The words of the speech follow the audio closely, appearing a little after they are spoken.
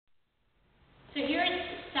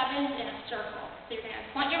sevens in a circle. So you're going to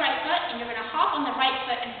point your right foot, and you're going to hop on the right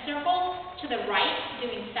foot and circle to the right,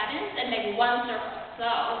 doing sevens, and make one circle. So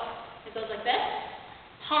it goes like this.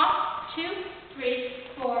 Hop, 2,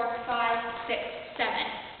 3, 4, 5, 6,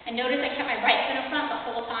 7. And notice I kept my right foot in front the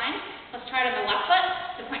whole time. Let's try it on the left foot.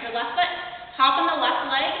 So point your left foot, hop on the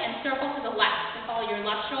left leg, and circle to the left. So follow your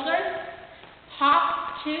left shoulder.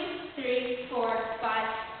 Hop, 2, 3, 4, 5,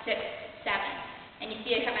 6, 7. And you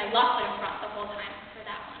see I kept my left foot in front the whole time.